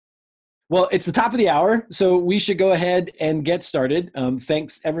Well, it's the top of the hour, so we should go ahead and get started.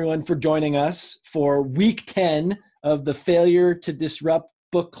 Thanks, everyone, for joining us for week 10 of the Failure to Disrupt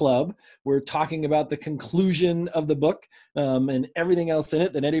Book Club. We're talking about the conclusion of the book and everything else in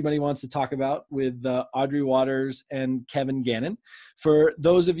it that anybody wants to talk about with Audrey Waters and Kevin Gannon. For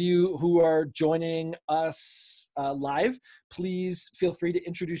those of you who are joining us live, please feel free to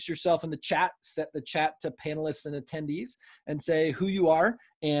introduce yourself in the chat, set the chat to panelists and attendees, and say who you are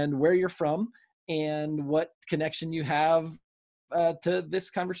and where you're from and what connection you have to this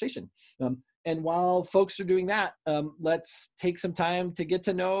conversation. And while folks are doing that, let's take some time to get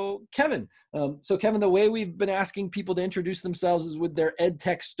to know Kevin. So Kevin, the way we've been asking people to introduce themselves is with their ed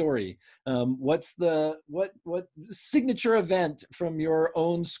tech story. What's the what signature event from your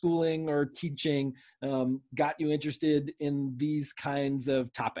own schooling or teaching got you interested in these kinds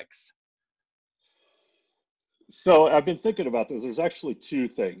of topics? So I've been thinking about this. There's actually two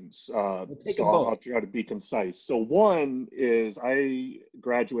things. We'll take So them both. I'll try to be concise. So one is I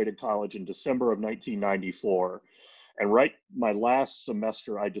graduated college in December of 1994, and right my last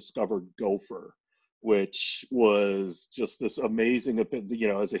semester I discovered Gopher, which was just this amazing.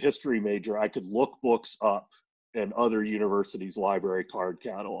 As a history major, I could look books up in other universities' library card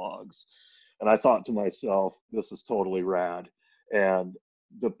catalogs, and I thought to myself, this is totally rad. And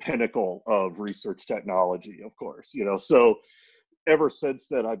the pinnacle of research technology, of course, so ever since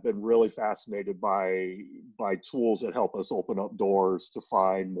then I've been really fascinated by tools that help us open up doors to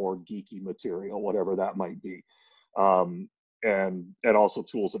find more geeky material, whatever that might be, and also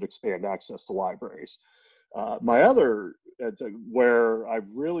tools that expand access to libraries. My other where I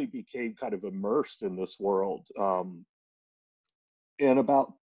really became kind of immersed in this world in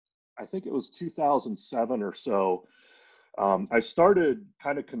about, I think it was 2007 or so. I started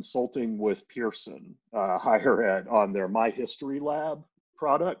kind of consulting with Pearson Higher Ed on their My History Lab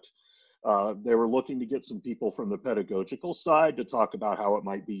product. They were looking to get some people from the pedagogical side to talk about how it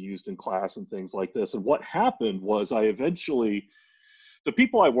might be used in class and things like this. And what happened was the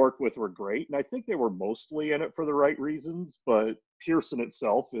people I worked with were great, and I think they were mostly in it for the right reasons, but Pearson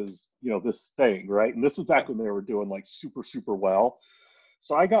itself is, this thing, right? And this is back when they were doing like super, super well.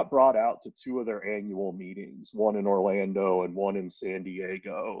 So I got brought out to two of their annual meetings, one in Orlando and one in San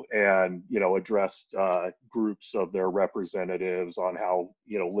Diego, and, addressed groups of their representatives on how,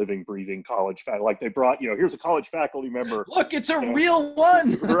 living, breathing college faculty, like they brought, here's a college faculty member. Look, it's a real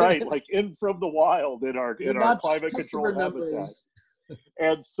one. Right, like in from the wild in our Not just climate control habitat. numbers.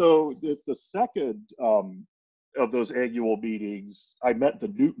 And so the second of those annual meetings, I met the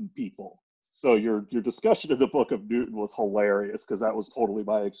Newton people. So your discussion of the book of Newton was hilarious because that was totally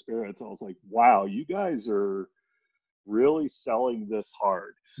my experience. I was like, wow, you guys are really selling this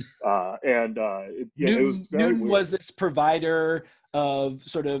hard. It was very Newton weird. was this provider of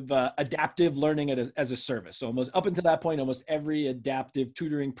sort of adaptive learning as a service. So almost up until that point, almost every adaptive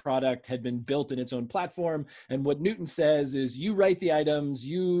tutoring product had been built in its own platform. And what Newton says is you write the items,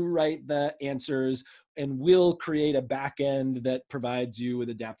 you write the answers, and we'll create a back end that provides you with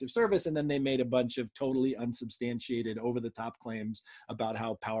adaptive service. And then they made a bunch of totally unsubstantiated over-the-top claims about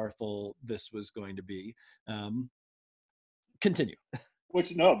how powerful this was going to be. Continue.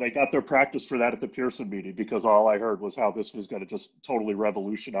 Which, no, they got their practice for that at the Pearson meeting, because all I heard was how this was going to just totally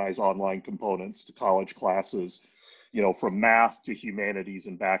revolutionize online components to college classes, from math to humanities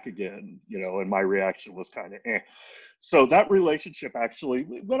and back again, and my reaction was kind of eh. So that relationship actually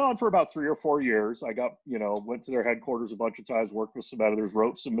went on for about 3 or 4 years. I got, went to their headquarters a bunch of times, worked with some editors,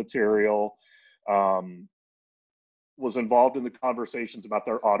 wrote some material, was involved in the conversations about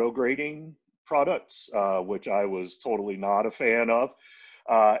their auto grading products, which I was totally not a fan of.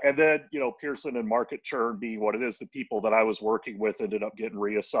 And then, Pearson and market churn being what it is, the people that I was working with ended up getting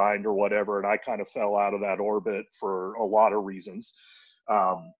reassigned or whatever. And I kind of fell out of that orbit for a lot of reasons.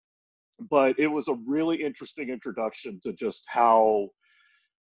 But it was a really interesting introduction to just how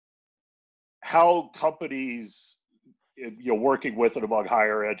companies, working with and among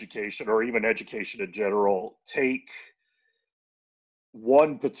higher education or even education in general, take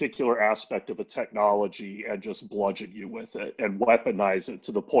one particular aspect of a technology and just bludgeon you with it and weaponize it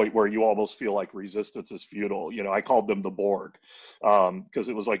to the point where you almost feel like resistance is futile. I called them the Borg because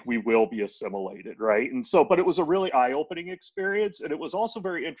it was like, we will be assimilated, right? And so, but it was a really eye-opening experience. And it was also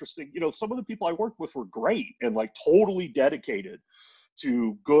very interesting. Some of the people I worked with were great and like totally dedicated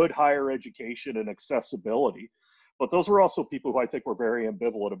to good higher education and accessibility. But those were also people who I think were very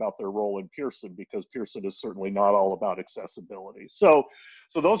ambivalent about their role in Pearson, because Pearson is certainly not all about accessibility. So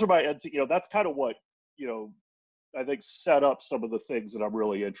those are my, that's kind of what, I think set up some of the things that I'm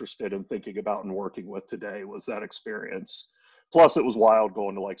really interested in thinking about and working with today, was that experience Plus, it was wild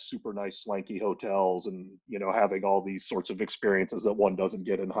going to like super nice, swanky hotels and, having all these sorts of experiences that one doesn't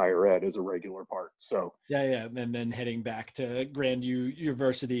get in higher ed as a regular part. So, Yeah, and then heading back to Grand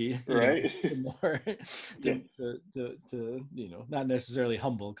University, right. more Yeah. to not necessarily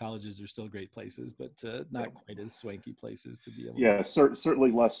humble. Colleges are still great places, but not Yeah. quite as swanky places to be able to. Yeah,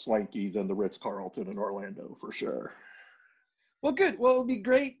 certainly less swanky than the Ritz-Carlton in Orlando, for sure. Well, good. Well, it would be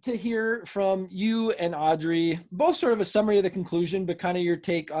great to hear from you and Audrey, both sort of a summary of the conclusion, but kind of your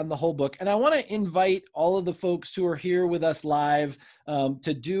take on the whole book. And I want to invite all of the folks who are here with us live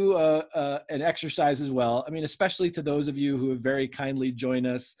to do an exercise as well. I mean, especially to those of you who have very kindly joined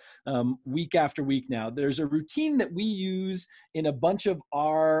us week after week now. There's a routine that we use in a bunch of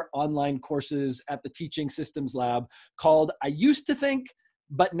our online courses at the Teaching Systems Lab called I Used to Think,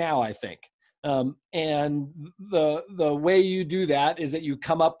 but Now I Think. And the way you do that is that you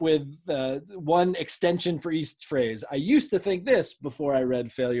come up with one extension for each phrase. I used to think this before I read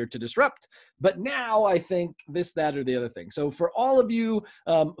Failure to Disrupt, but now I think this, that, or the other thing. So for all of you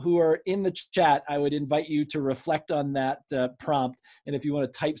who are in the chat, I would invite you to reflect on that prompt. And if you want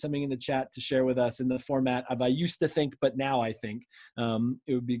to type something in the chat to share with us in the format of I used to think, but now I think,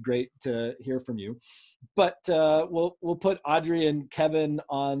 it would be great to hear from you. But we'll put Audrey and Kevin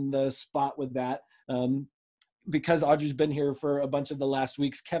on the spot with that. Because Audrey's been here for a bunch of the last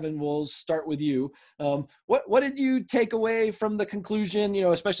weeks, Kevin, we'll start with you. What did you take away from the conclusion,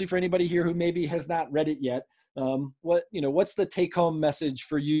 especially for anybody here who maybe has not read it yet? What's the take-home message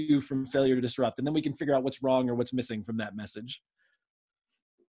for you from Failure to Disrupt? And then we can figure out what's wrong or what's missing from that message.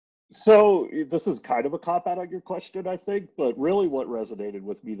 So this is kind of a cop-out on your question, I think, but really what resonated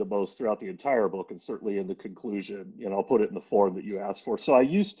with me the most throughout the entire book, and certainly in the conclusion, I'll put it in the form that you asked for. So I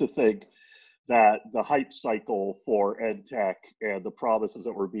used to think that the hype cycle for ed tech and the promises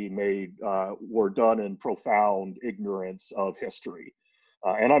that were being made were done in profound ignorance of history.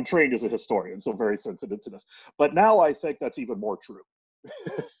 And I'm trained as a historian, so very sensitive to this. But now I think that's even more true.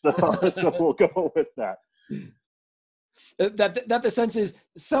 so we'll go with that. That the sense is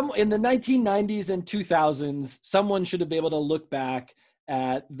in the 1990s and 2000s, someone should have been able to look back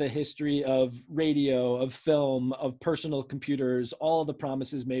at the history of radio, of film, of personal computers, all of the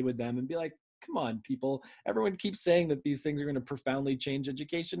promises made with them and be like, come on, people. Everyone keeps saying that these things are going to profoundly change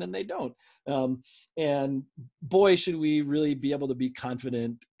education, and they don't. And boy, should we really be able to be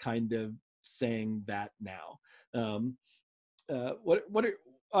confident kind of saying that now. What are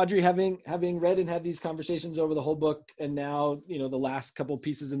Audrey, having read and had these conversations over the whole book, and now the last couple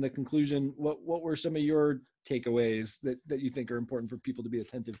pieces in the conclusion, what were some of your takeaways that you think are important for people to be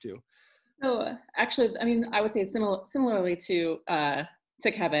attentive to? So actually, I mean, I would say similarly to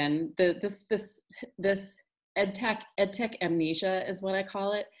Kevin, this edtech amnesia is what I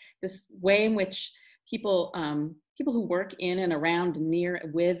call it. This way in which people who work in and around near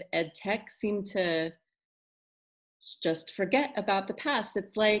with edtech seem to just forget about the past.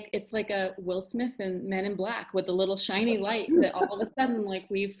 It's like a Will Smith in Men in Black with the little shiny light that all of a sudden, like,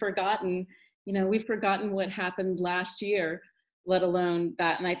 we've forgotten what happened last year, let alone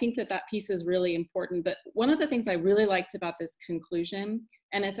that. And I think that piece is really important. But one of the things I really liked about this conclusion,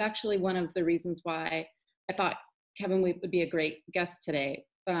 and it's actually one of the reasons why I thought Kevin would be a great guest today,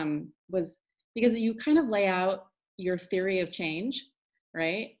 was because you kind of lay out your theory of change,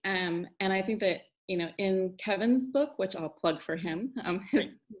 right? And I think that in Kevin's book, which I'll plug for him, his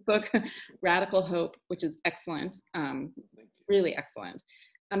book, Radical Hope, which is excellent, really excellent.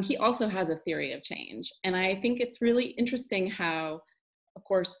 He also has a theory of change. And I think it's really interesting how, of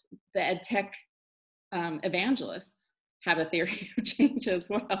course, the ed tech evangelists have a theory of change as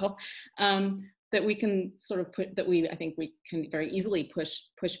well, that we can sort of I think we can very easily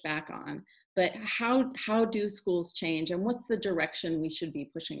push back on. But how do schools change, and what's the direction we should be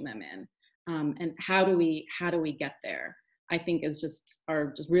pushing them in? And how do we get there? I think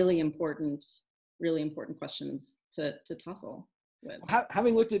are just really important questions to tussle with.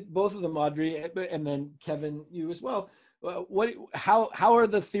 Having looked at both of them, Audrey, and then Kevin, you as well. How are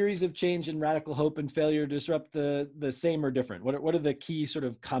the theories of change in Radical Hope and Failure to Disrupt the same or different? What are the key sort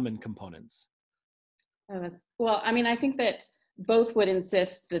of common components? Well, I mean, I think that both would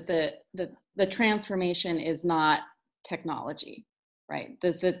insist that the transformation is not technology. Right.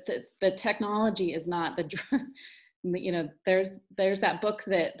 The technology is not there's that book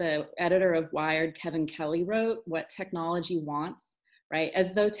that the editor of Wired, Kevin Kelly, wrote, What Technology Wants, right?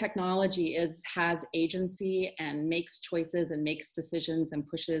 As though technology has agency and makes choices and makes decisions and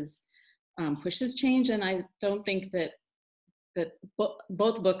pushes change. And I don't think that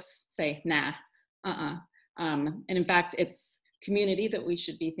both books say, nah, and in fact, it's community that we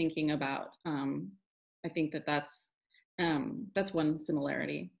should be thinking about. I think that's That's one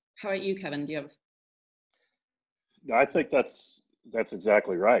similarity. How about you, Kevin? Do you have? No, I think that's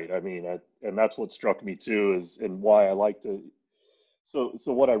exactly right. I mean, and that's what struck me too, is and why I like to. So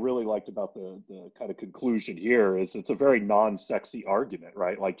what I really liked about the kind of conclusion here is it's a very non-sexy argument,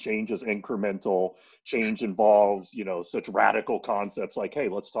 right? Like change is incremental, change involves, such radical concepts like, hey,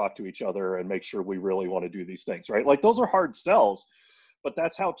 let's talk to each other and make sure we really want to do these things, right? Like those are hard sells, but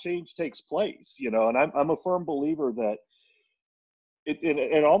that's how change takes place, and I'm a firm believer that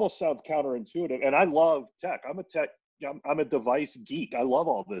it almost sounds counterintuitive. And I love tech. I'm a device geek. I love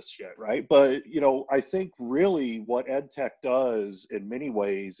all this shit, right? But I think really what ed tech does in many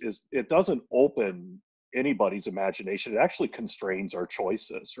ways is it doesn't open anybody's imagination. It actually constrains our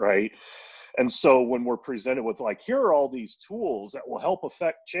choices, right? And so when we're presented with like, here are all these tools that will help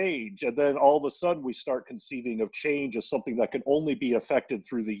affect change, and then all of a sudden we start conceiving of change as something that can only be affected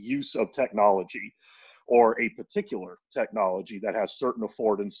through the use of technology, or a particular technology that has certain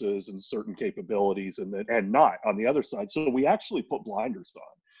affordances and certain capabilities, and not on the other side. So we actually put blinders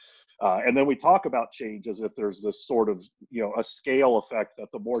on. And then we talk about change as if there's this sort of, a scale effect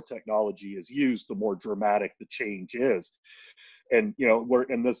that the more technology is used, the more dramatic the change is. And,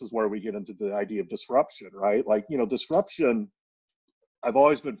 and this is where we get into the idea of disruption, right? Like, disruption, I've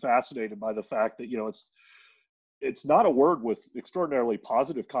always been fascinated by the fact that, it's not a word with extraordinarily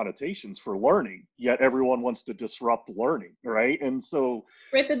positive connotations for learning, yet everyone wants to disrupt learning, right? And so,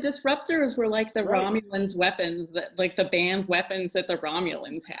 Right, the disruptors were like the right. Romulans' weapons, that like the banned weapons that the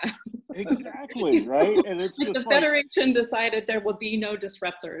Romulans had. Exactly, right? And it's like just the Federation decided there will be no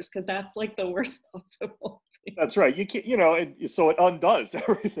disruptors because that's like the worst possible thing. That's right. You can't, and so it undoes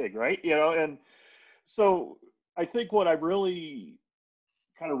everything, right? And so I think what I really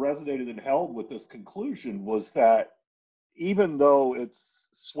kind of resonated and held with this conclusion was that even though it's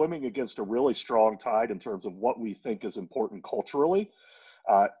swimming against a really strong tide in terms of what we think is important culturally,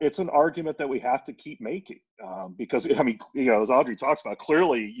 it's an argument that we have to keep making, because I mean, as Audrey talks about,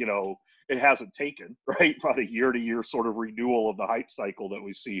 clearly, it hasn't taken, right, about a year-to-year sort of renewal of the hype cycle that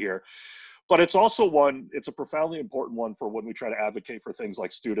we see here. But it's also it's a profoundly important one for when we try to advocate for things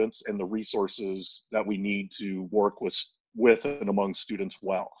like students and the resources that we need to work with and among students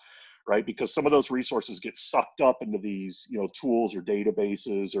well, right? Because some of those resources get sucked up into these, tools or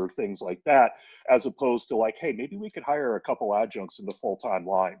databases or things like that, as opposed to like, hey, maybe we could hire a couple adjuncts into full-time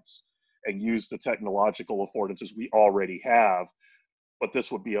lines and use the technological affordances we already have. But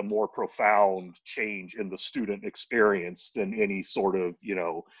this would be a more profound change in the student experience than any sort of,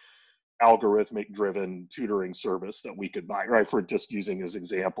 algorithmic driven tutoring service that we could buy, right? For just using as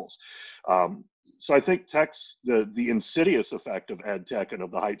examples. So I think the insidious effect of ed tech and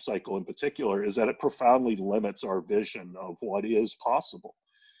of the hype cycle in particular is that it profoundly limits our vision of what is possible.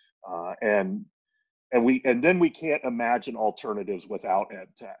 And then we can't imagine alternatives without ed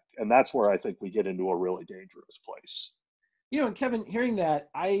tech. And that's where I think we get into a really dangerous place. And Kevin, hearing that,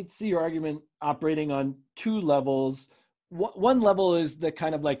 I see your argument operating on two levels. One level is the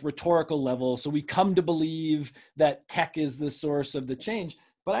kind of like rhetorical level. So we come to believe that tech is the source of the change.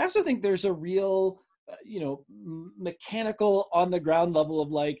 But I also think there's a real, mechanical on the ground level of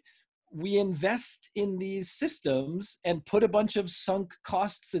like, we invest in these systems and put a bunch of sunk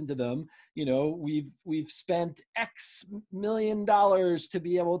costs into them. We've spent X million dollars to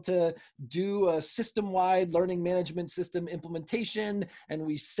be able to do a system-wide learning management system implementation, and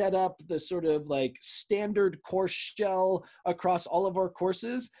we set up the sort of like standard course shell across all of our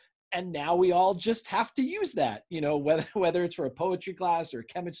courses. And now we all just have to use that, whether it's for a poetry class or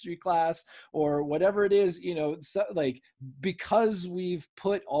chemistry class or whatever it is, so like, because we've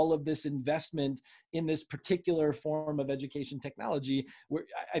put all of this investment in this particular form of education technology,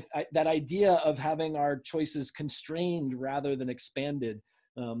 that idea of having our choices constrained rather than expanded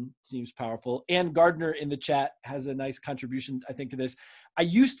seems powerful. Ann Gardner in the chat has a nice contribution, I think, to this. I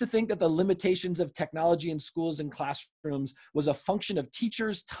used to think that the limitations of technology in schools and classrooms was a function of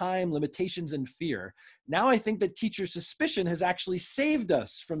teachers' time limitations and fear. Now I think that teacher suspicion has actually saved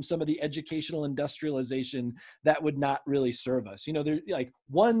us from some of the educational industrialization that would not really serve us. There's like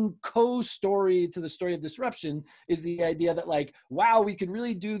one co-story to the story of disruption is the idea that like, wow, we could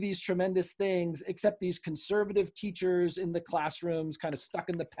really do these tremendous things, except these conservative teachers in the classrooms kind of stuck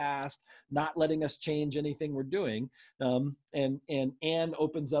in the past, not letting us change anything we're doing. And Anne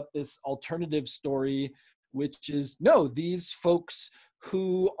opens up this alternative story, which is, no, these folks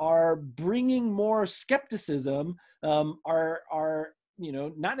who are bringing more skepticism are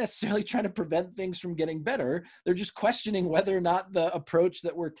not necessarily trying to prevent things from getting better. They're just questioning whether or not the approach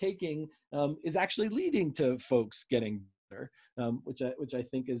that we're taking is actually leading to folks getting better, which I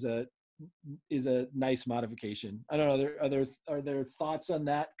think is a is a nice modification. I don't know. Are there thoughts on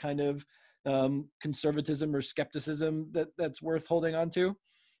that kind of conservatism or skepticism that's worth holding on to?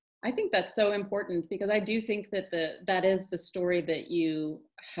 I think that's so important, because I do think that that is the story that you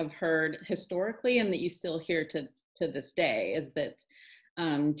have heard historically and that you still hear to this day, is that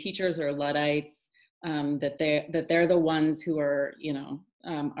teachers are Luddites, that they're the ones who are,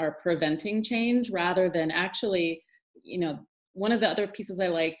 are preventing change rather than actually, one of the other pieces I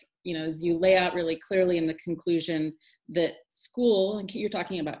liked, is you lay out really clearly in the conclusion that school, and you're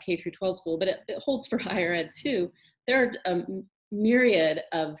talking about K through 12 school, but it holds for higher ed too. There are myriad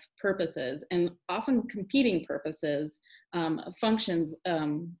of purposes, and often competing purposes, functions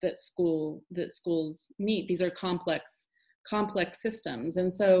that schools meet. These are complex systems,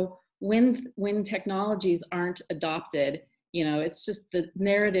 and so when technologies aren't adopted, it's just the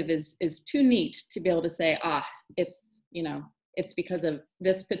narrative is too neat to be able to say, it's because of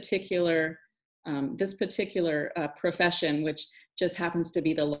this particular profession, which just happens to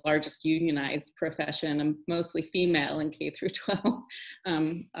be the largest unionized profession, and mostly female in K through 12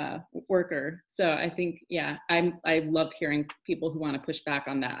 worker. So I think, I love hearing people who want to push back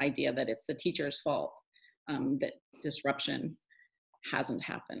on that idea that it's the teacher's fault that disruption hasn't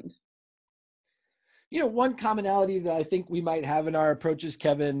happened. One commonality that I think we might have in our approaches,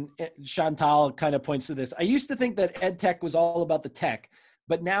 Kevin, Chantal kind of points to this. I used to think that ed tech was all about the tech,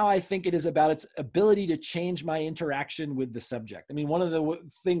 but now I think it is about its ability to change my interaction with the subject. I mean, one of the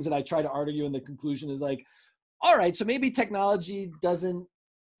things that I try to argue in the conclusion is like, all right, so maybe technology doesn't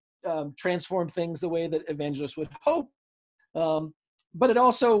transform things the way that evangelists would hope. But it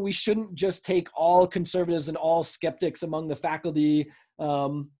also, we shouldn't just take all conservatives and all skeptics among the faculty.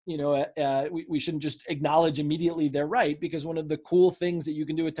 We shouldn't just acknowledge immediately they're right, because one of the cool things that you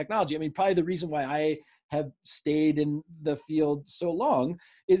can do with technology, I mean, probably the reason why I have stayed in the field so long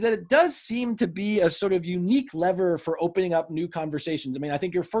is that it does seem to be a sort of unique lever for opening up new conversations. I mean, I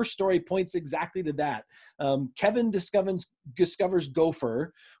think your first story points exactly to that. Kevin discovers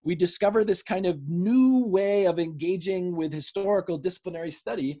Gopher. We discover this kind of new way of engaging with historical disciplinary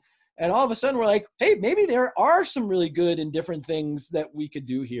study. And all of a sudden we're like, hey, maybe there are some really good and different things that we could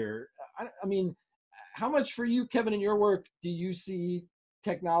do here. I mean, how much for you, Kevin, in your work, do you see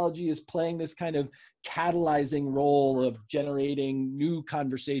technology is playing this kind of catalyzing role of generating new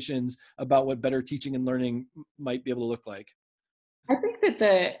conversations about what better teaching and learning might be able to look like? I think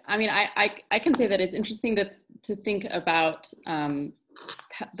that I can say that it's interesting to think about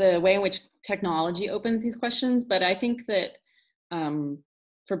the way in which technology opens these questions, but I think that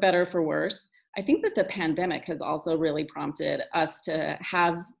for better or for worse, I think that the pandemic has also really prompted us to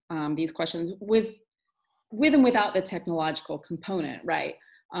have these questions with and without the technological component, right?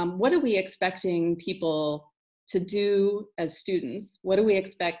 What are we expecting people to do as students? What do we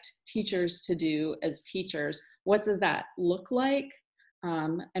expect teachers to do as teachers? What does that look like?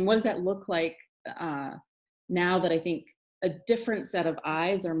 And what does that look like now that I think a different set of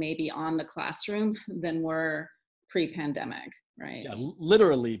eyes are maybe on the classroom than were pre-pandemic, right? Yeah,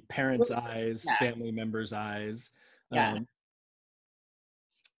 literally parents' eyes, family members' eyes. Yeah.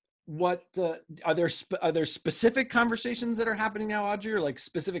 What are there specific conversations that are happening now, Audrey, or like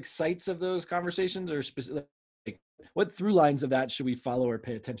specific sites of those conversations, or specific, like, what through lines of that should we follow or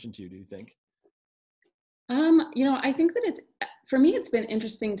pay attention to, do you think? I think that for me, it's been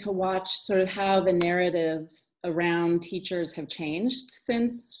interesting to watch sort of how the narratives around teachers have changed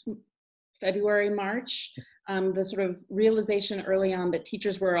since February, March. The sort of realization early on that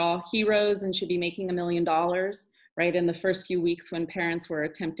teachers were all heroes and should be making $1 million, right? In the first few weeks when parents were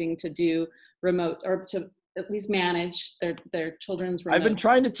attempting to do remote, or to at least manage their children's remote. I've been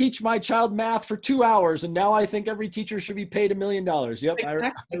trying to teach my child math for 2 hours, and now I think every teacher should be paid $1 million. Yep,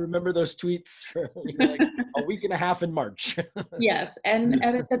 exactly. I remember those tweets for like a week and a half in March. Yes,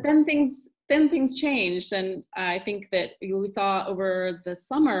 but then things changed, and I think that we saw over the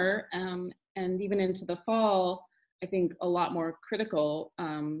summer and even into the fall, I think a lot more critical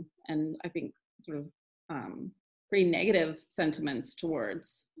and I think sort of pretty negative sentiments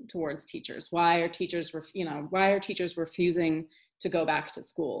towards teachers. Why are teachers refusing to go back to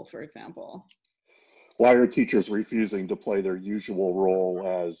school, for example? Why are teachers refusing to play their usual role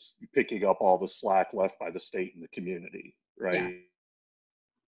as picking up all the slack left by the state and the community, right? Yeah.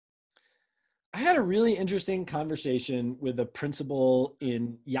 I had a really interesting conversation with a principal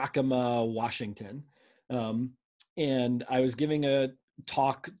in Yakima, Washington. And I was giving a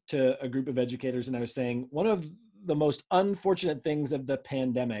talk to a group of educators, and I was saying, one of the most unfortunate things of the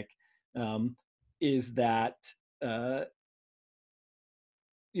pandemic is that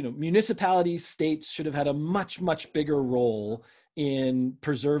municipalities, states should have had a much, much bigger role in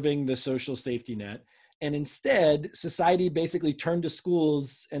preserving the social safety net. And instead, society basically turned to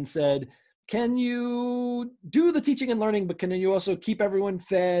schools and said, can you do the teaching and learning, but can you also keep everyone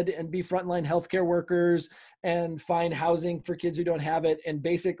fed and be frontline healthcare workers and find housing for kids who don't have it, and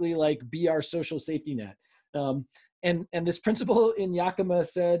basically like be our social safety net? And this principal in Yakima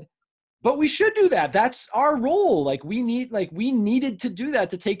said, but we should do that. That's our role. Like we needed to do that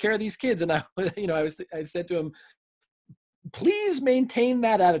to take care of these kids. And I said to him, please maintain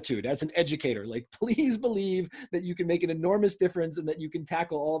that attitude as an educator. Like, please believe that you can make an enormous difference and that you can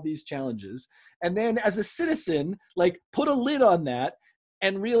tackle all these challenges. And then as a citizen, like put a lid on that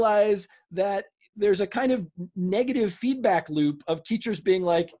and realize that there's a kind of negative feedback loop of teachers being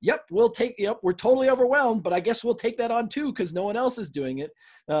like, yep, we're totally overwhelmed, but I guess we'll take that on too because no one else is doing it.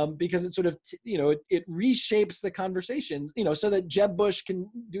 Because it sort of, it reshapes the conversation, so that Jeb Bush can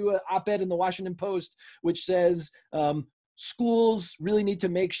do an op-ed in the Washington Post, which says, schools really need to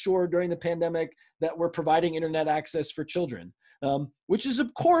make sure during the pandemic that we're providing internet access for children, which is,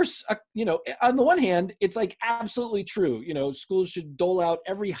 of course, on the one hand, it's like absolutely true. Schools should dole out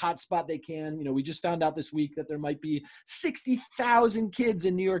every hotspot they can. We just found out this week that there might be 60,000 kids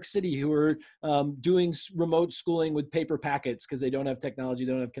in New York City who are doing remote schooling with paper packets because they don't have technology,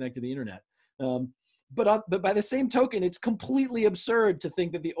 they don't have connect to the internet. But by the same token, it's completely absurd to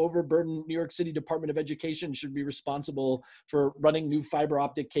think that the overburdened New York City Department of Education should be responsible for running new fiber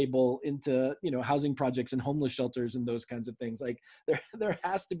optic cable into, housing projects and homeless shelters and those kinds of things. Like there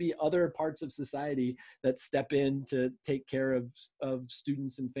has to be other parts of society that step in to take care of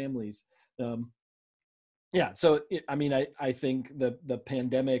students and families. Yeah. So, I think the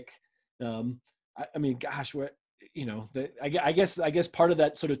pandemic, gosh, I guess part of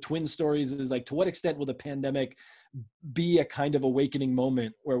that sort of twin stories is like, to what extent will the pandemic be a kind of awakening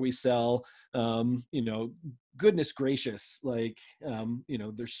moment where we sell, goodness gracious, like,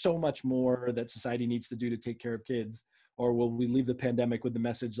 there's so much more that society needs to do to take care of kids? Or will we leave the pandemic with the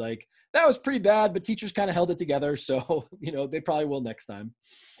message like, that was pretty bad, but teachers kind of held it together, so, they probably will next time.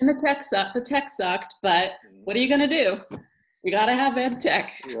 And the tech sucked, but what are you going to do? You got to have ed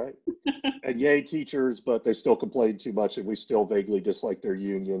tech. Right. And yay, teachers, but they still complain too much, and we still vaguely dislike their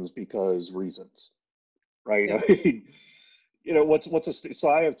unions because reasons, right? Yeah. I mean, so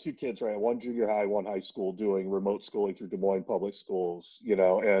I have two kids, right? One junior high, one high school, doing remote schooling through Des Moines Public Schools,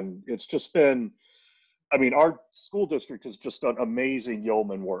 and it's just been, our school district has just done amazing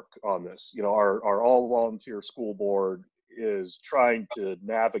yeoman work on this. Our all volunteer school board is trying to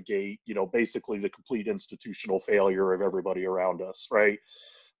navigate, basically the complete institutional failure of everybody around us, right?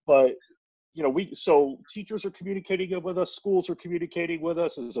 But so teachers are communicating with us, schools are communicating with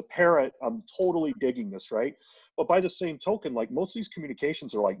us. As a parent, I'm totally digging this, right? But by the same token, like, most of these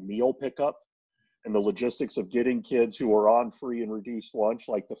communications are like meal pickup and the logistics of getting kids who are on free and reduced lunch,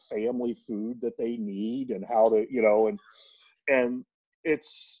 like the family food that they need and how to, and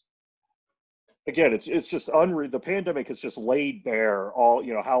it's, again, it's just unreal. The pandemic has just laid bare all,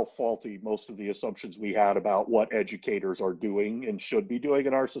 how faulty most of the assumptions we had about what educators are doing and should be doing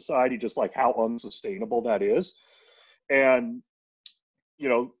in our society, just like how unsustainable that is. And,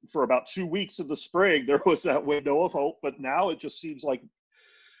 for about 2 weeks of the spring, there was that window of hope, but now it just seems like,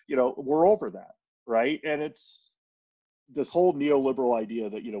 we're over that, right? And it's this whole neoliberal idea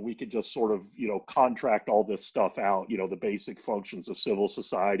that, we could just sort of, contract all this stuff out, the basic functions of civil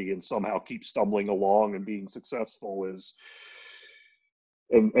society, and somehow keep stumbling along and being successful is,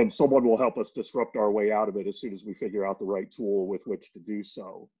 and someone will help us disrupt our way out of it as soon as we figure out the right tool with which to do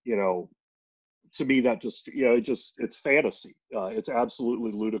so. To me, that just, it's fantasy. It's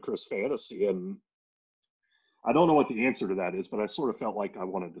absolutely ludicrous fantasy. And I don't know what the answer to that is, but I sort of felt like I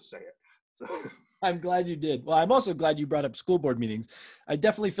wanted to say it. So. I'm glad you did. Well, I'm also glad you brought up school board meetings. I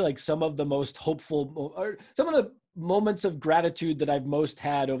definitely feel like some of the most hopeful, or some of the moments of gratitude that I've most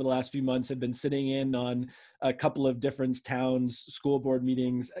had over the last few months have been sitting in on a couple of different towns' school board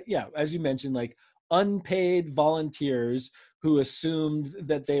meetings. Yeah, as you mentioned, like unpaid volunteers who assumed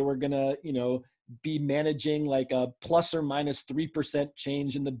that they were gonna, be managing like a plus or minus 3%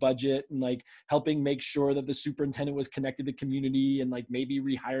 change in the budget, and like helping make sure that the superintendent was connected to community, and like maybe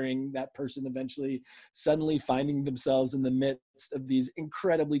rehiring that person eventually, suddenly finding themselves in the midst of these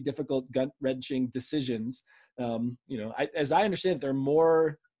incredibly difficult, gut-wrenching decisions. As I understand it, there are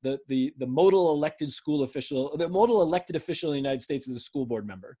more, the modal elected official in the United States is a school board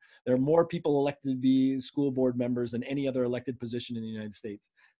member. There are more people elected to be school board members than any other elected position in the United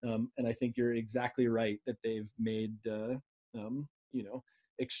States. And I think you're exactly right that they've made,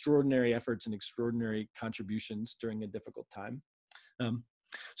 extraordinary efforts and extraordinary contributions during a difficult time.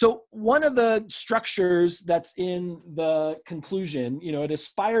 So one of the structures that's in the conclusion, it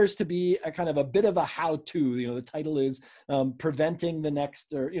aspires to be a kind of a bit of a how-to. The title is preventing the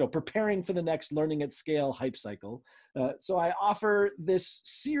next, or preparing for the next learning at scale hype cycle. So I offer this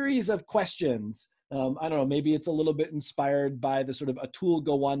series of questions. I don't know, maybe it's a little bit inspired by the sort of Atul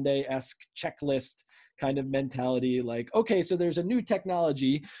Gawande-esque checklist kind of mentality, like, okay, so there's a new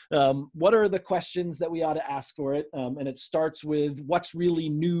technology. What are the questions that we ought to ask for it? And it starts with what's really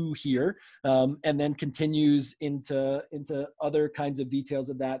new here, and then continues into other kinds of details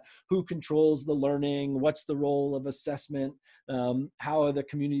of that. Who controls the learning? What's the role of assessment? How are the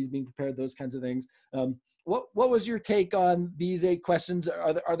communities being prepared? Those kinds of things. What was your take on these 8 questions?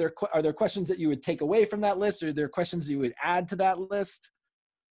 Are there questions that you would take away from that list, or are there questions that you would add to that list?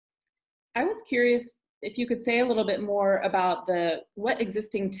 I was curious if you could say a little bit more about what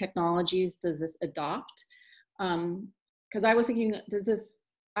existing technologies does this adopt? Because I was thinking,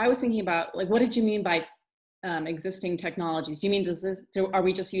 about, like, what did you mean by existing technologies? Do you mean, are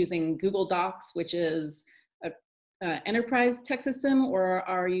we just using Google Docs, which is a enterprise tech system, or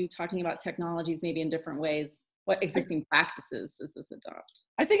are you talking about technologies maybe in different ways? What existing practices does this adopt?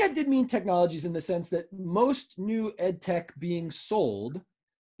 I think I did mean technologies in the sense that most new ed tech being sold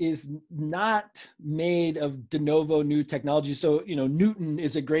is not made of de novo new technology. So, Newton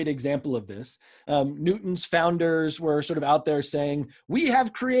is a great example of this. Newton's founders were sort of out there saying, we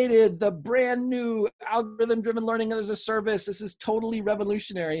have created the brand new algorithm-driven learning as a service. This is totally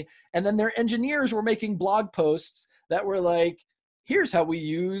revolutionary. And then their engineers were making blog posts that were like, here's how we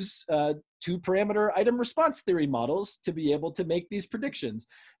use 2-parameter item response theory models to be able to make these predictions.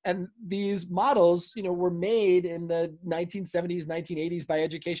 And these models, were made in the 1970s, 1980s by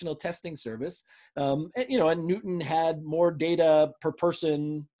Educational Testing Service. And Newton had more data per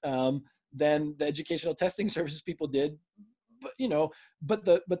person than the Educational Testing Services people did. But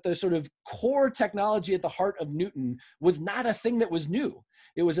the sort of core technology at the heart of Newton was not a thing that was new.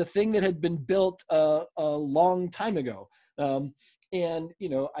 It was a thing that had been built a long time ago. And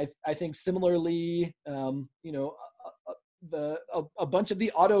I think similarly, a bunch of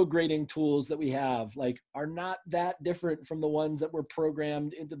the auto grading tools that we have are not that different from the ones that were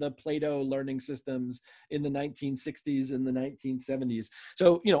programmed into the Plato learning systems in the 1960s and the 1970s.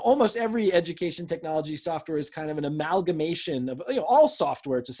 So almost every education technology software is kind of an amalgamation of all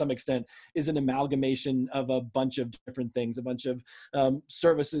software to some extent is an amalgamation of a bunch of different things, a bunch of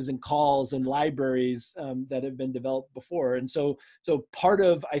services and calls and libraries that have been developed before. And so part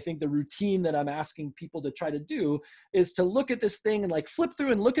of, I think, the routine that I'm asking people to try to do is to look at this thing and flip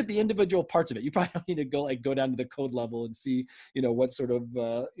through and look at the individual parts of it. You probably don't need to go down to the code level and see what sort of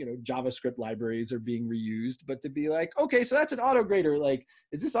JavaScript libraries are being reused, but to be like, okay, so that's an auto grader.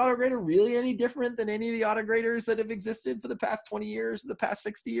 Is this auto grader really any different than any of the auto graders that have existed for the past 20 years, the past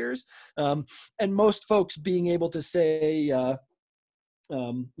 60 years? And most folks being able to say,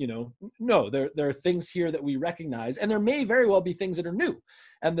 no, there are things here that we recognize, and there may very well be things that are new.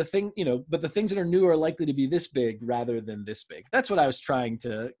 And but the things that are new are likely to be this big rather than this big. That's what I was trying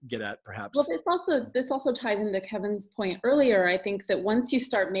to get at, perhaps. Well, this also ties into Kevin's point earlier. I think that once you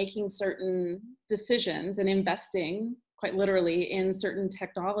start making certain decisions and investing, quite literally, in certain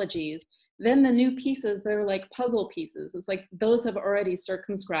technologies, then the new pieces, they're like puzzle pieces. It's like those have already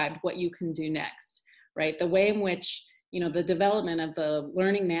circumscribed what you can do next, right? The way in which the development of the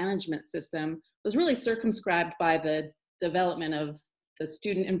learning management system was really circumscribed by the development of the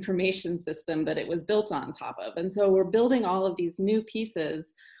student information system that it was built on top of. And so we're building all of these new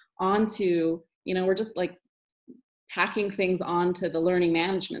pieces onto, we're just packing things onto the learning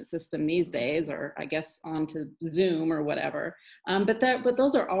management system these days, or I guess onto Zoom or whatever. But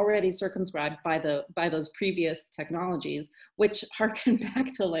those are already circumscribed by those previous technologies, which harken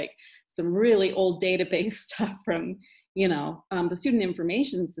back to some really old database stuff from the student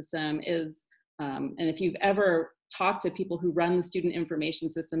information system is, and if you've ever talked to people who run the student information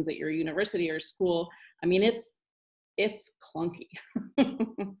systems at your university or school, I mean, it's clunky.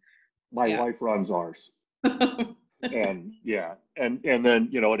 My wife runs ours. And then, it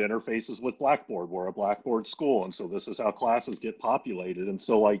interfaces with Blackboard. We're a Blackboard school. And so this is how classes get populated. And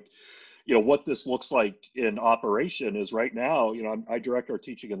so what this looks like in operation is right now, I direct our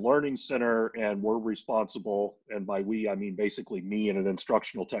teaching and learning center, and we're responsible, and by we, I mean basically me and an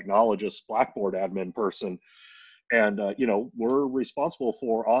instructional technologist, Blackboard admin person. And, we're responsible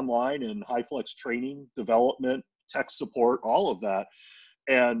for online and HyFlex training, development, tech support, all of that.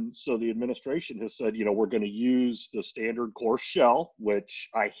 And so the administration has said, we're going to use the standard course shell, which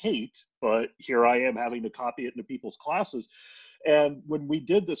I hate, but here I am having to copy it into people's classes. And when we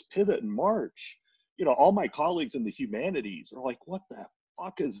did this pivot in March, all my colleagues in the humanities are like, what the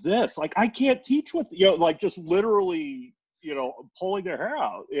fuck is this? Like, I can't teach with, like just literally, pulling their hair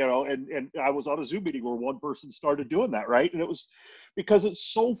out, and I was on a Zoom meeting where one person started doing that, right? And it was because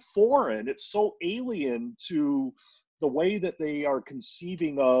it's so foreign, it's so alien to the way that they are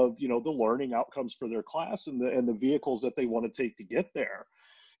conceiving of, the learning outcomes for their class and the vehicles that they want to take to get there.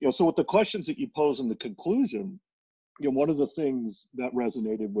 So with the questions that you pose in the conclusion, one of the things that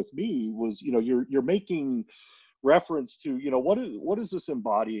resonated with me was, you're making reference to, what is this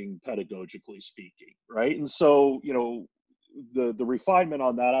embodying pedagogically speaking, right? And so, the refinement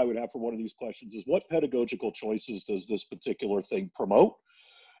on that I would have for one of these questions is, what pedagogical choices does this particular thing promote,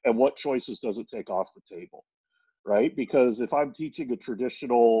 and what choices does it take off the table, right? Because if I'm teaching a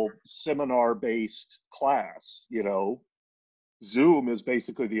traditional seminar-based class, Zoom is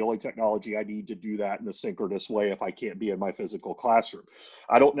basically the only technology I need to do that in a synchronous way if I can't be in my physical classroom.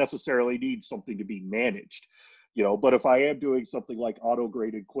 I don't necessarily need something to be managed, but if I am doing something like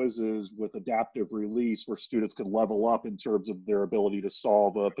auto-graded quizzes with adaptive release where students can level up in terms of their ability to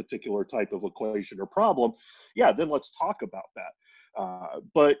solve a particular type of equation or problem, yeah, then let's talk about that.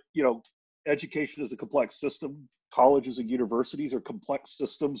 But, education is a complex system. Colleges and universities are complex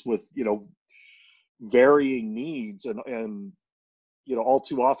systems with, varying needs, and all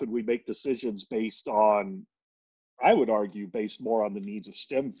too often we make decisions based on, I would argue, based more on the needs of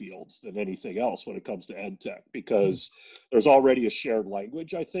STEM fields than anything else when it comes to ed tech, because there's already a shared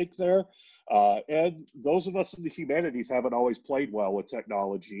language, I think, there. And those of us in the humanities haven't always played well with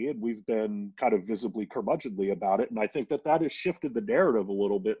technology, and we've been kind of visibly curmudgeonly about it. And I think that has shifted the narrative a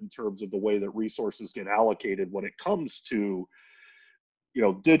little bit in terms of the way that resources get allocated when it comes to,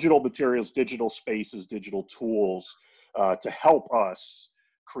 digital materials, digital spaces, digital tools, to help us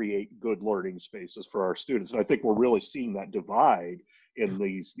create good learning spaces for our students. And I think we're really seeing that divide in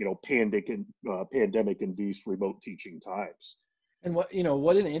these, pandemic-induced remote teaching times. And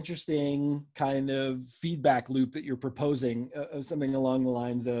what an interesting kind of feedback loop that you're proposing, something along the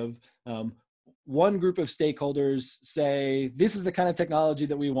lines of, one group of stakeholders say, this is the kind of technology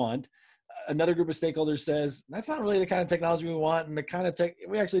that we want. Another group of stakeholders says, that's not really the kind of technology we want, and the kind of tech,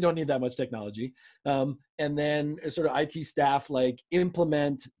 we actually don't need that much technology. And then sort of IT staff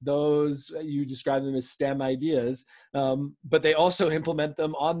implement those, you describe them as STEM ideas, but they also implement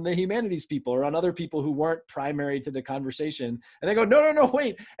them on the humanities people or on other people who weren't primary to the conversation. And they go, no,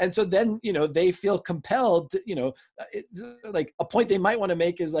 wait. And so then, they feel compelled to, a point they might want to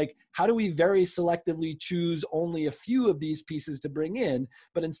make is how do we very selectively choose only a few of these pieces to bring in?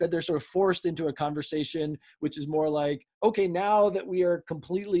 But instead they're sort of forced into a conversation, which is more like, okay, now that we are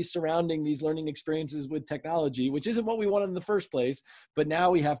completely surrounding these learning experiences with technology, which isn't what we wanted in the first place, but now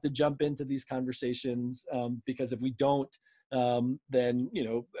we have to jump into these conversations, because if we don't, then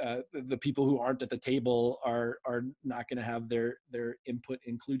the people who aren't at the table are not going to have their input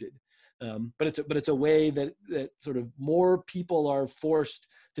included. But it's a way that sort of more people are forced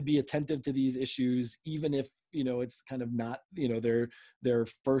to be attentive to these issues, even if it's kind of not their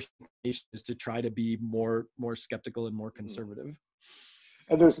first inclination is to try to be more skeptical and more conservative.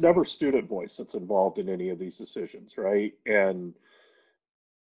 And there's never student voice that's involved in any of these decisions, right? And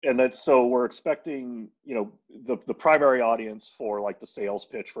that's, so we're expecting, the primary audience for the sales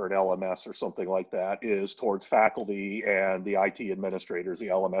pitch for an LMS or something like that is towards faculty and the IT administrators, the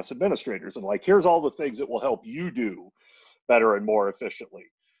LMS administrators. And here's all the things that will help you do better and more efficiently.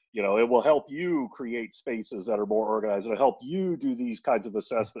 It will help you create spaces that are more organized. It'll help you do these kinds of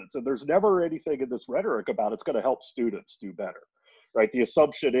assessments. And there's never anything in this rhetoric about it's going to help students do better, right? The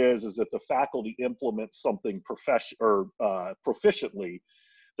assumption is that the faculty implement something proficiently,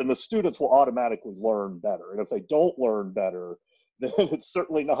 then the students will automatically learn better. And if they don't learn better, then it's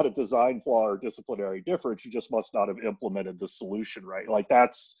certainly not a design flaw or disciplinary difference. You just must not have implemented the solution right.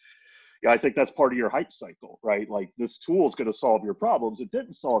 I think that's part of your hype cycle, right? This tool is going to solve your problems. It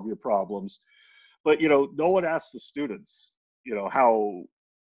didn't solve your problems, but no one asked the students, how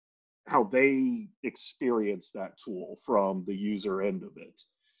they experience that tool from the user end of it,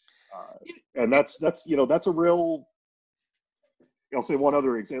 and that's a real. I'll say one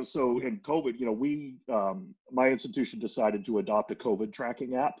other example. So in COVID, we my institution decided to adopt a COVID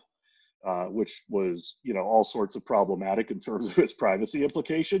tracking app. Which was, all sorts of problematic in terms of its privacy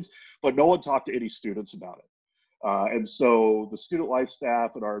implications, but no one talked to any students about it. And so the student life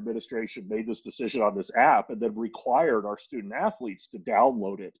staff and our administration made this decision on this app and then required our student athletes to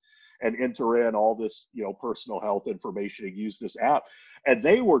download it and enter in all this, personal health information and use this app. And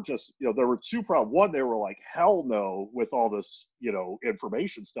they were just, there were two problems. One, they were like, hell no with all this,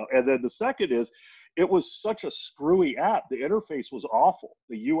 information stuff. And then the second is, it was such a screwy app. The interface was awful.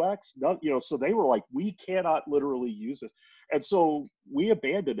 The UX, so they were like, we cannot literally use this. And so we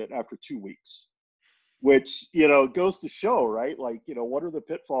abandoned it after 2 weeks, which, goes to show, right? Like, what are the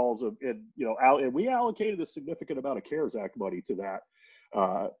pitfalls of, and we allocated a significant amount of CARES Act money to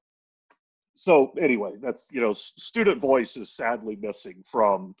that. So anyway, that's, student voice is sadly missing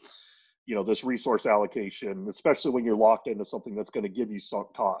from, this resource allocation, especially when you're locked into something that's going to give you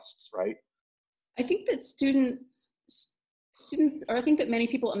sunk costs, right? I think that students, or I think that many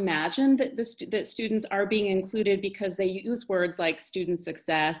people imagine that that students are being included because they use words like student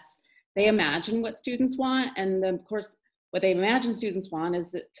success. They imagine what students want, and then of course, what they imagine students want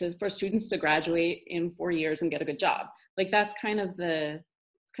is for students to graduate in 4 years and get a good job. Like that's kind of the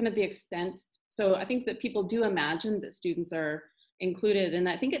extent. So I think that people do imagine that students are included, and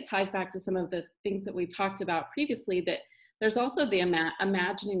I think it ties back to some of the things that we talked about previously, that there's also the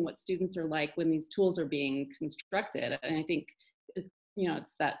imagining what students are like when these tools are being constructed. And I think,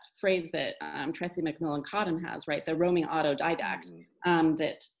 it's that phrase that Tracy McMillan Cottom has, right? The roaming autodidact,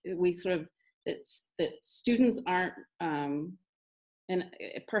 that we sort of, that students aren't, and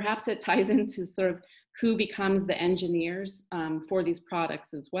perhaps it ties into sort of who becomes the engineers for these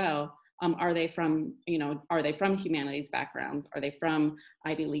products as well. Are they from humanities backgrounds? Are they from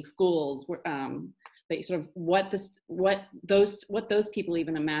Ivy League schools? They sort of what those people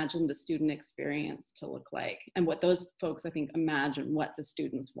even imagine the student experience to look like, and what those folks, I think, imagine what the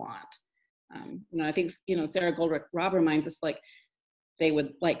students want. I think, Sarah Goldrick Robb reminds us, like, they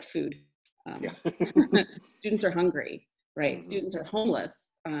would like food. Students are hungry, right? Mm-hmm. Students are homeless.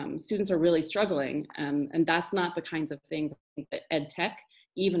 Students are really struggling, and that's not the kinds of things I think that ed tech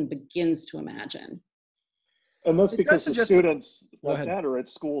even begins to imagine. And that's because the students like that are at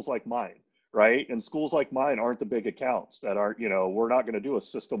schools like mine, right? And schools like mine aren't the big accounts that aren't, we're not going to do a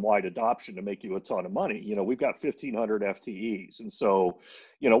system-wide adoption to make you a ton of money. We've got 1,500 FTEs. And so,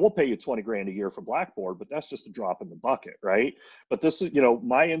 we'll pay you 20 grand a year for Blackboard, but that's just a drop in the bucket, right? But this is,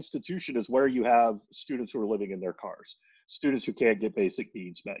 my institution is where you have students who are living in their cars, students who can't get basic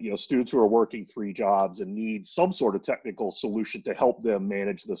needs met, students who are working 3 jobs and need some sort of technical solution to help them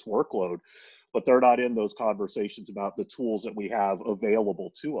manage this workload, but they're not in those conversations about the tools that we have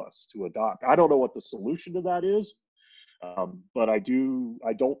available to us to adopt. I don't know what the solution to that is, but I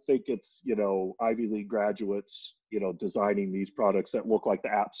don't think it's, Ivy League graduates, designing these products that look like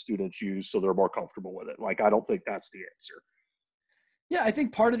the app students use so they're more comfortable with it. Like, I don't think that's the answer. Yeah, I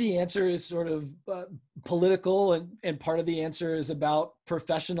think part of the answer is sort of political, and part of the answer is about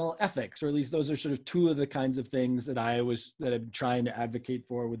professional ethics, or at least those are sort of two of the kinds of things that I'm trying to advocate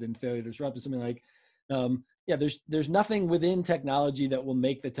for within Failure to Disrupt. Is something like, there's nothing within technology that will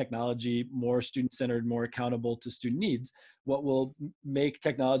make the technology more student-centered, more accountable to student needs. What will make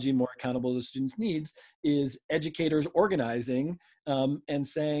technology more accountable to students' needs is educators organizing and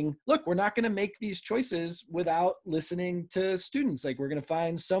saying, look, we're not going to make these choices without listening to students. Like, we're going to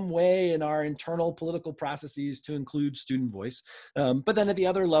find some way in our internal political processes to include student voice. But then at the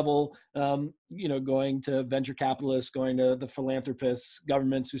other level, going to venture capitalists, going to the philanthropists,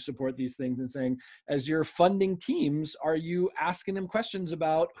 governments who support these things, and saying, as you're funding teams, are you asking them questions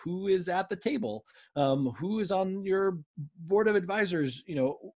about who is at the table? Who is on your board of advisors?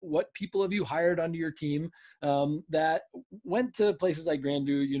 What people have you hired onto your team that went to places like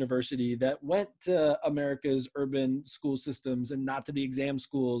Grandview University, that went to America's urban school systems, and not to the exam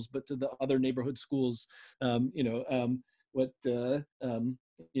schools, but to the other neighborhood schools? As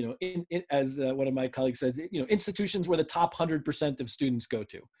one of my colleagues said, institutions where the top 100% of students go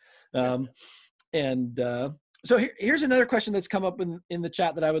to. So here's another question that's come up in the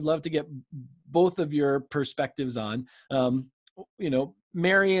chat that I would love to get both of your perspectives on.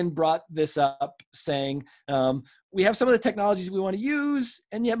 Marion brought this up, saying, we have some of the technologies we want to use,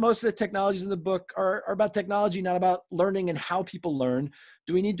 and yet most of the technologies in the book are about technology, not about learning and how people learn.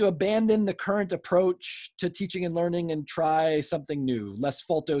 Do we need to abandon the current approach to teaching and learning and try something new? Les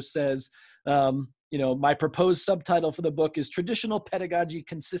Falto says, my proposed subtitle for the book is Traditional Pedagogy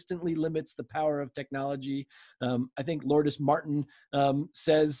Consistently Limits the Power of Technology. I think Lourdes Martin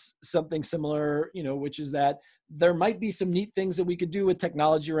says something similar, which is that there might be some neat things that we could do with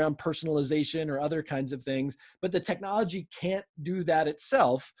technology around personalization or other kinds of things, but the technology can't do that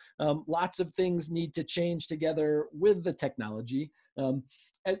itself. Lots of things need to change together with the technology. In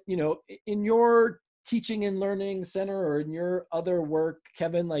your Teaching and Learning Center or in your other work,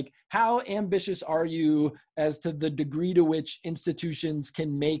 Kevin, like how ambitious are you as to the degree to which institutions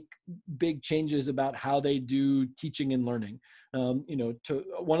can make big changes about how they do teaching and learning? To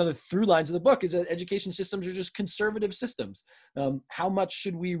one of the through lines of the book is that education systems are just conservative systems. How much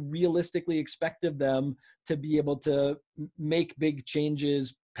should we realistically expect of them to be able to make big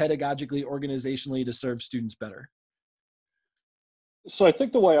changes pedagogically, organizationally to serve students better? So I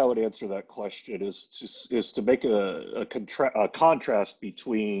think the way I would answer that question is to make a contrast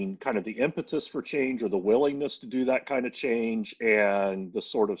between kind of the impetus for change or the willingness to do that kind of change and the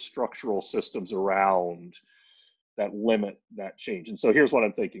sort of structural systems around that limit that change. And so here's what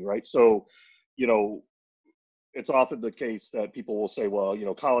I'm thinking, right? So, you know, it's often the case that people will say, well,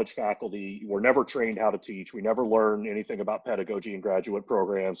 college faculty were never trained how to teach. We never learned anything about pedagogy in graduate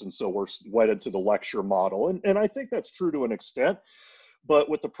programs. And so we're wedded to the lecture model. And I think that's true to an extent. But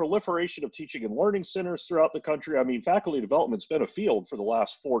with the proliferation of teaching and learning centers throughout the country, I mean, faculty development's been a field for the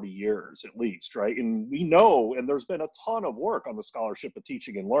last 40 years at least, right? And we know, and there's been a ton of work on the scholarship of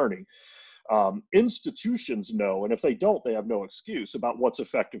teaching and learning. Institutions know, and if they don't, they have no excuse about what's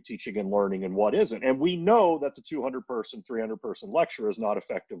effective teaching and learning and what isn't. And we know that the 200-person, 300-person lecture is not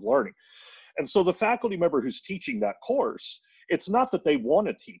effective learning. And so the faculty member who's teaching that course, it's not that they want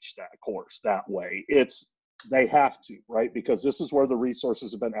to teach that course that way. It's they have to, right? Because this is where the resources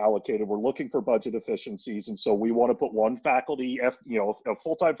have been allocated. We're looking for budget efficiencies. And so we want to put one faculty, a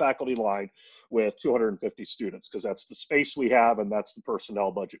full-time faculty line with 250 students, because that's the space we have and that's the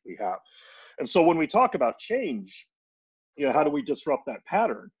personnel budget we have. And so when we talk about change, how do we disrupt that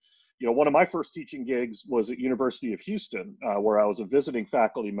pattern? One of my first teaching gigs was at University of Houston, where I was a visiting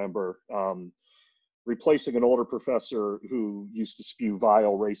faculty member, replacing an older professor who used to spew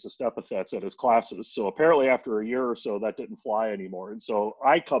vile racist epithets at his classes. So apparently after a year or so, that didn't fly anymore. And so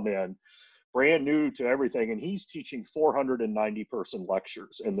I come in brand new to everything, and he's teaching 490-person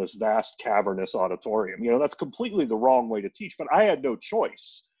lectures in this vast cavernous auditorium. That's completely the wrong way to teach, but I had no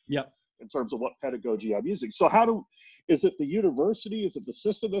choice. Yep. In terms of what pedagogy I'm using. So is it the university, is it the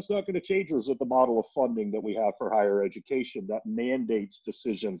system that's not going to change, or is it the model of funding that we have for higher education that mandates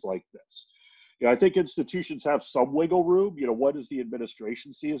decisions like this? I think institutions have some wiggle room. What does the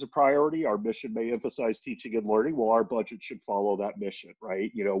administration see as a priority? Our mission may emphasize teaching and learning. Well, our budget should follow that mission,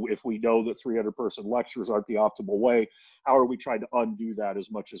 right? If we know that 300-person lectures aren't the optimal way, how are we trying to undo that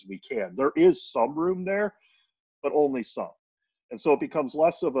as much as we can? There is some room there, but only some. And so it becomes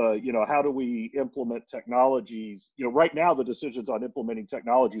less of a, how do we implement technologies? Right now, the decisions on implementing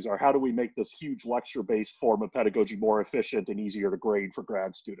technologies are how do we make this huge lecture-based form of pedagogy more efficient and easier to grade for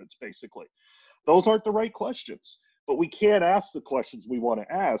grad students, basically. Those aren't the right questions, but we can't ask the questions we want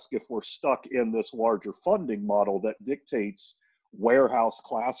to ask if we're stuck in this larger funding model that dictates warehouse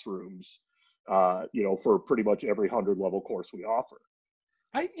classrooms, for pretty much every 100-level course we offer.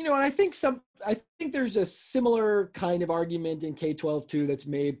 I think there's a similar kind of argument in K-12 too that's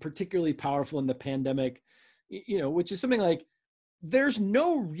made particularly powerful in the pandemic, which is something like, there's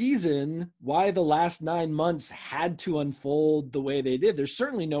no reason why the last 9 months had to unfold the way they did. There's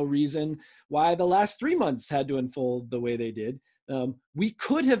certainly no reason why the last 3 months had to unfold the way they did. We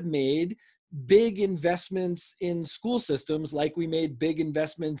could have made big investments in school systems, like we made big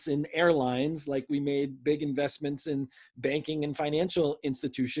investments in airlines, like we made big investments in banking and financial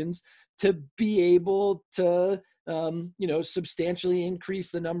institutions, to be able to substantially increase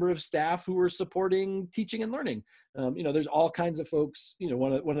the number of staff who are supporting teaching and learning. There's all kinds of folks,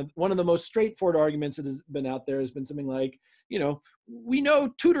 one of the most straightforward arguments that has been out there has been something like, we know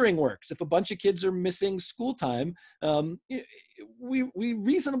tutoring works. If a bunch of kids are missing school time, we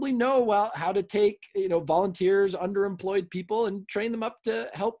reasonably know how to take, volunteers, underemployed people, and train them up to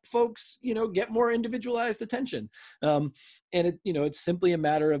help folks, get more individualized attention. And it's simply a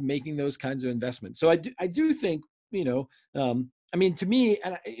matter of making those kinds of investments. So I do think, to me,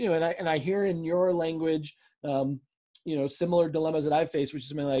 and I hear in your language, similar dilemmas that I've faced, which is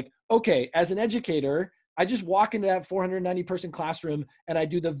something like, okay, as an educator, I just walk into that 490-person classroom and I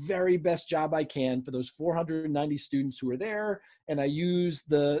do the very best job I can for those 490 students who are there. And I use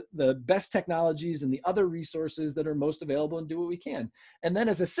the best technologies and the other resources that are most available and do what we can. And then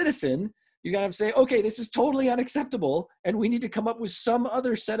as a citizen, you gotta say, okay, this is totally unacceptable, and we need to come up with some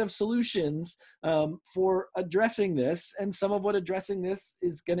other set of solutions for addressing this. And some of what addressing this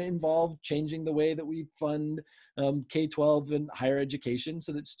is gonna involve changing the way that we fund K-12 and higher education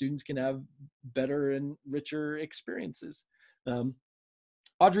so that students can have better and richer experiences.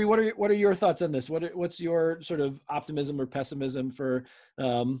 Audrey, what are your thoughts on this? What's your sort of optimism or pessimism for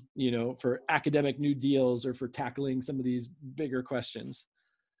for academic new deals or for tackling some of these bigger questions?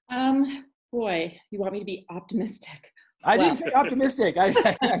 Boy, you want me to be optimistic. I Well, didn't say optimistic.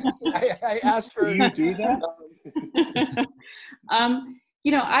 I asked for. Do you do that?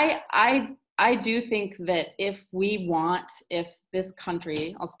 you know, I do think that if this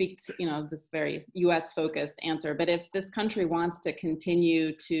country, I'll speak to, you know, this very US focused answer, but if this country wants to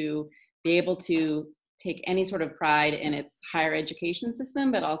continue to be able to take any sort of pride in its higher education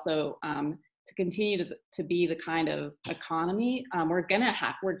system, but also to continue to be the kind of economy, we're gonna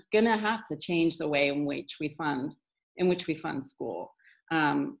have to change the way in which we fund school.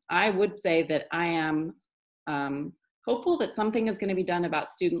 I would say that I am hopeful that something is going to be done about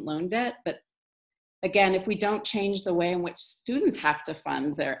student loan debt, but again, if we don't change the way in which students have to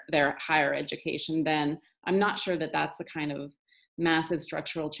fund their higher education, then I'm not sure that that's the kind of massive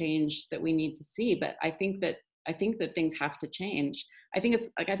structural change that we need to see. But I think that things have to change. I think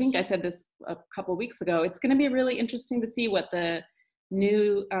it's like, I think I said this a couple of weeks ago, it's going to be really interesting to see what the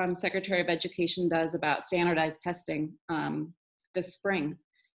new Secretary of Education does about standardized testing this spring.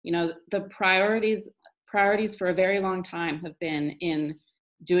 You know, the priorities for a very long time have been in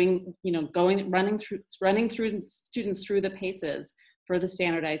doing, you know, running through students through the paces for the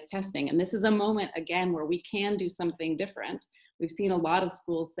standardized testing. And this is a moment, again, where we can do something different. We've seen a lot of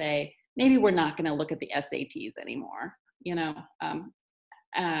schools say, maybe we're not going to look at the SATs anymore, you know.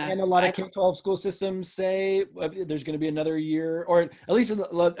 And a lot of K-12 school systems say there's going to be another year, or at least a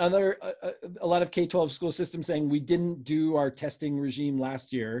lot of K-12 school systems saying we didn't do our testing regime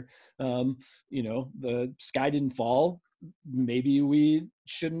last year. You know, the sky didn't fall. Maybe we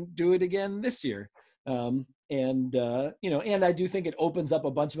shouldn't do it again this year. You know, and I do think it opens up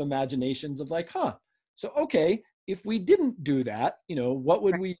a bunch of imaginations of like, so okay, if we didn't do that, you know, what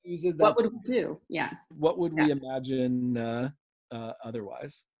would we use as that? What would we do? Yeah. What would we imagine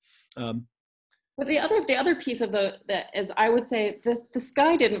otherwise? But the other piece of that is, I would say the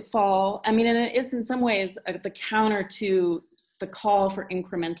sky didn't fall. I mean, and it is in some ways the counter to the call for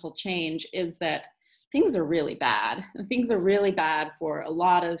incremental change is that things are really bad. Things are really bad for a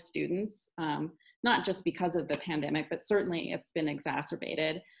lot of students, not just because of the pandemic, but certainly it's been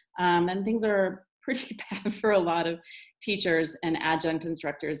exacerbated. And things are pretty bad for a lot of teachers and adjunct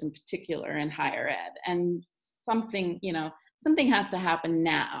instructors in particular in higher ed. And something has to happen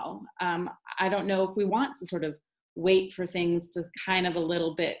now. I don't know if we want to sort of wait for things to kind of a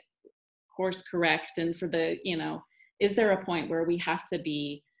little bit course correct, and for the, you know, is there a point where we have to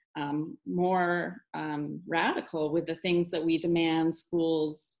be more radical with the things that we demand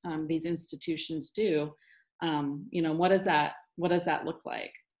schools, these institutions do? You know, what does that look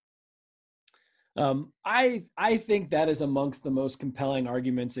like? I think that is amongst the most compelling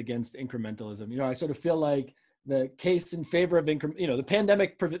arguments against incrementalism. You know, I sort of feel like the case in favor of the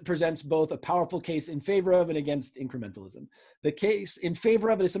pandemic presents both a powerful case in favor of and against incrementalism. The case in favor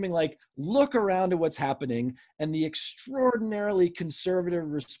of it is something like, look around at what's happening and the extraordinarily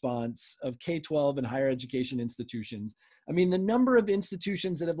conservative response of K-12 and higher education institutions. I mean, the number of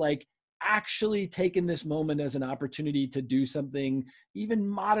institutions that have like actually taken this moment as an opportunity to do something even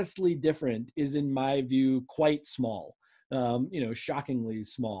modestly different is, in my view, quite small, you know, shockingly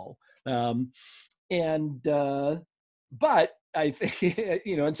small. But I think,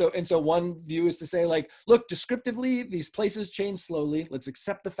 you know, and so one view is to say, like, look, descriptively, these places change slowly. Let's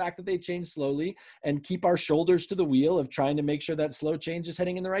accept the fact that they change slowly and keep our shoulders to the wheel of trying to make sure that slow change is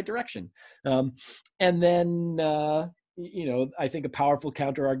heading in the right direction. And then, you know, I think a powerful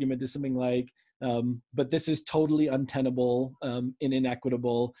counter argument is something like, but this is totally untenable and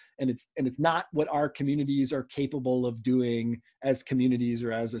inequitable, and it's not what our communities are capable of doing as communities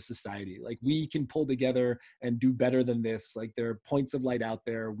or as a society. Like, we can pull together and do better than this. Like, there are points of light out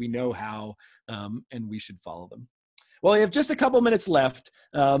there. We know how, and we should follow them. Well, we have just a couple minutes left,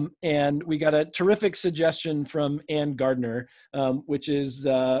 and we got a terrific suggestion from Ann Gardner, which is,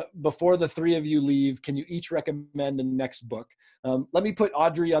 before the three of you leave, can you each recommend a next book? Let me put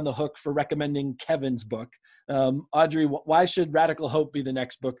Audrey on the hook for recommending Kevin's book. Audrey, why should Radical Hope be the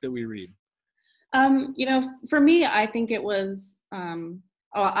next book that we read? You know, for me, I think it was,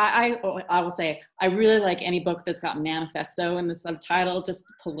 I will say, I really like any book that's got manifesto in the subtitle. Just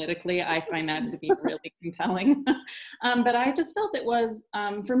politically, I find that to be really compelling. But I just felt it was,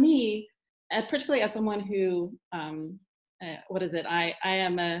 for me, particularly as someone who, I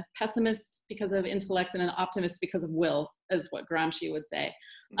am a pessimist because of intellect and an optimist because of will, is what Gramsci would say.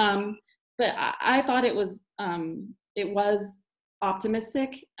 But I thought it was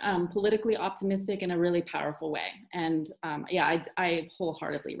optimistic, politically optimistic in a really powerful way. And I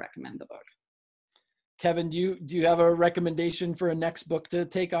wholeheartedly recommend the book. Kevin, do you have a recommendation for a next book to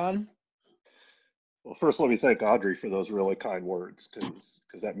take on? Well, first, let me thank Audrey for those really kind words,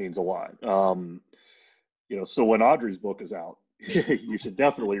 because that means a lot. So when Audrey's book is out, you should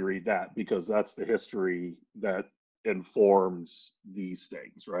definitely read that, because that's the history that informs these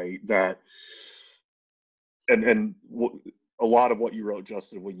things, right? That and a lot of what you wrote,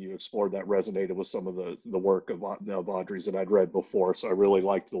 Justin, when you explored that resonated with some of the work of Audrey's that I'd read before. So I really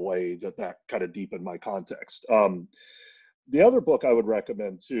liked the way that kind of deepened my context. The other book I would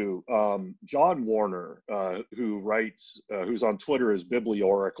recommend too, John Warner, who's on Twitter as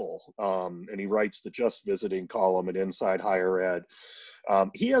Biblioracle, and he writes the Just Visiting column at Inside Higher Ed.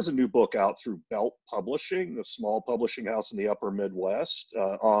 He has a new book out through Belt Publishing, a small publishing house in the upper Midwest,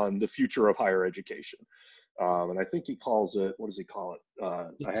 on the future of higher education. And I think he calls it, what does he call it?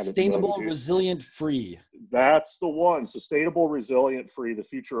 I have Sustainable, resilient, free. That's the one. Sustainable, resilient, free, the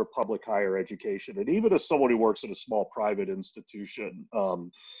future of public higher education. And even as someone who works in a small private institution,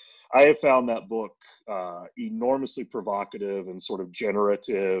 I have found that book enormously provocative and sort of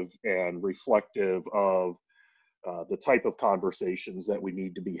generative and reflective of the type of conversations that we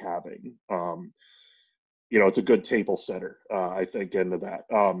need to be having. It's a good table setter, I think, into that.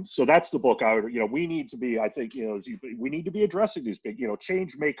 So that's the book I would, we need to be, I think, we need to be addressing these big,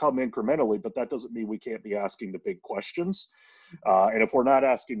 change may come incrementally, but that doesn't mean we can't be asking the big questions. And if we're not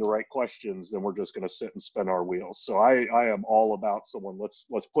asking the right questions, then we're just going to sit and spin our wheels. So I am all about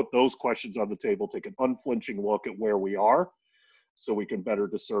let's put those questions on the table, take an unflinching look at where we are so we can better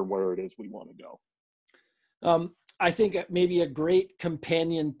discern where it is we want to go. I think maybe a great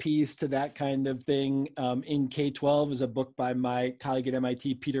companion piece to that kind of thing in K-12 is a book by my colleague at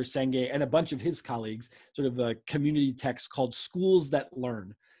MIT, Peter Senge, and a bunch of his colleagues, sort of a community text called Schools That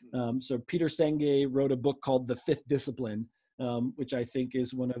Learn. So Peter Senge wrote a book called The Fifth Discipline, which I think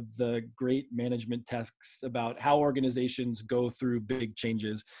is one of the great management texts about how organizations go through big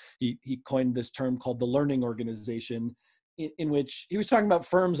changes. He coined this term called the learning organization, in which he was talking about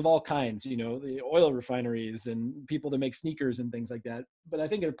firms of all kinds, the oil refineries and people that make sneakers and things like that. But I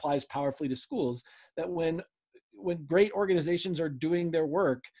think it applies powerfully to schools, that when great organizations are doing their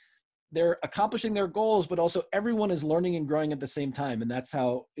work, they're accomplishing their goals, but also everyone is learning and growing at the same time. And that's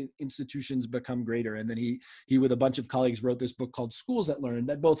how institutions become greater. And then he with a bunch of colleagues wrote this book called Schools That Learn,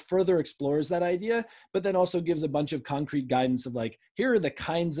 that both further explores that idea, but then also gives a bunch of concrete guidance of here are the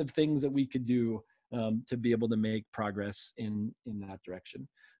kinds of things that we could do to be able to make progress in that direction.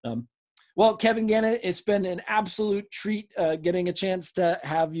 Well, Kevin Gannon, it's been an absolute treat getting a chance to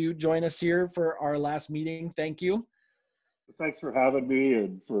have you join us here for our last meeting. Thank you. Thanks for having me,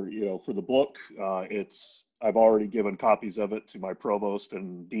 and for the book. I've already given copies of it to my provost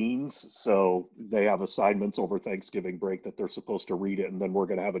and deans, so they have assignments over Thanksgiving break that they're supposed to read it, and then we're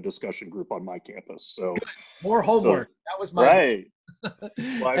going to have a discussion group on my campus. So more homework. That was my right.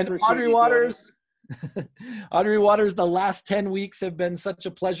 Well, and Audrey Waters. Audrey Waters, the last 10 weeks have been such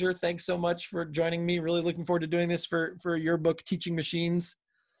a pleasure. Thanks so much for joining me. Really looking forward to doing this for your book, Teaching Machines.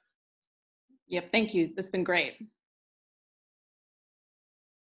 Yep, thank you. This has been great.